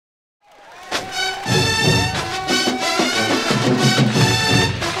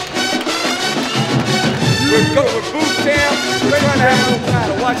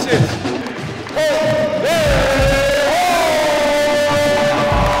Watch this.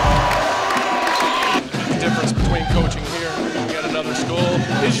 The difference between coaching here and at another school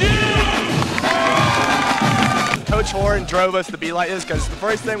is you! Coach Horn drove us to be like this because the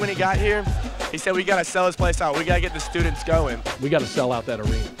first thing when he got here, he said we got to sell this place out. We got to get the students going. We got to sell out that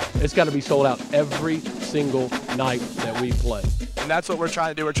arena. It's got to be sold out every single night that we play. And that's what we're trying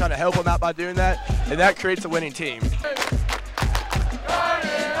to do. We're trying to help them out by doing that, and that creates a winning team.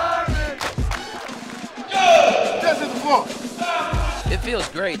 It feels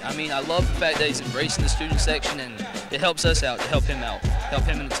great. I mean, I love the fact that he's embracing the student section, and it helps us out to help him out, help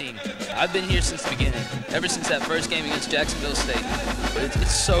him and the team. I've been here since the beginning, ever since that first game against Jacksonville State. But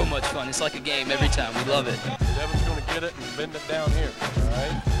it's so much fun. It's like a game every time. We love it. Devin's going to get it and bend it down here, all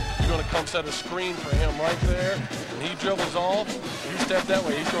right? You're going to come set a screen for him right there. When he dribbles off, you step that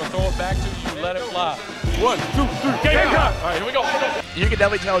way. He's going to throw it back to you, let it fly. 1, 2, 3, Gamecock! All right, here we go. You can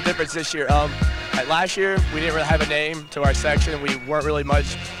definitely tell a difference this year. Last year, we didn't really have a name to our section. We weren't really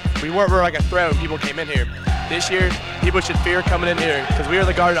much. We weren't like a threat when people came in here. This year, people should fear coming in here because we are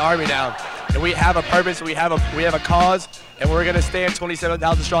the Garnet Army now, and we have a purpose. We have a cause, and we're going to stand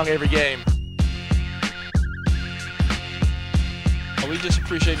 27,000 strong every game. We just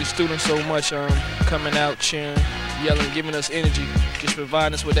appreciate the students so much coming out, cheering, yelling, giving us energy, just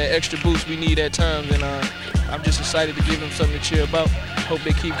providing us with that extra boost we need at times. And I'm just excited to give them something to cheer about. Hope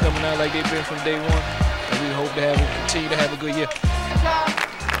they keep coming out like they've been from day one. And we hope to continue to have a good year.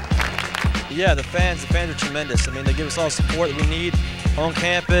 Yeah, the fans are tremendous. I mean, they give us all the support that we need on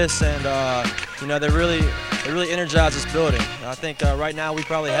campus, and you know, they really energize this building. I think right now we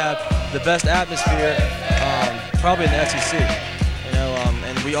probably have the best atmosphere, probably in the SEC. You know,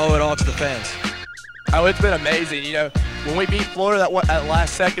 and we owe it all to the fans. Oh, it's been amazing. You know, when we beat Florida, that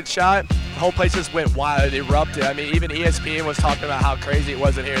last second shot, the whole place just went wild. It erupted. I mean, even ESPN was talking about how crazy it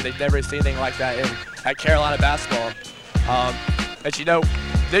was in here. They've never seen anything like that at Carolina basketball. But you know,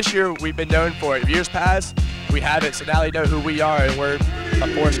 this year we've been known for it. Years past, we haven't. So now they know who we are, and we're a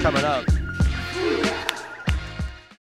force coming up.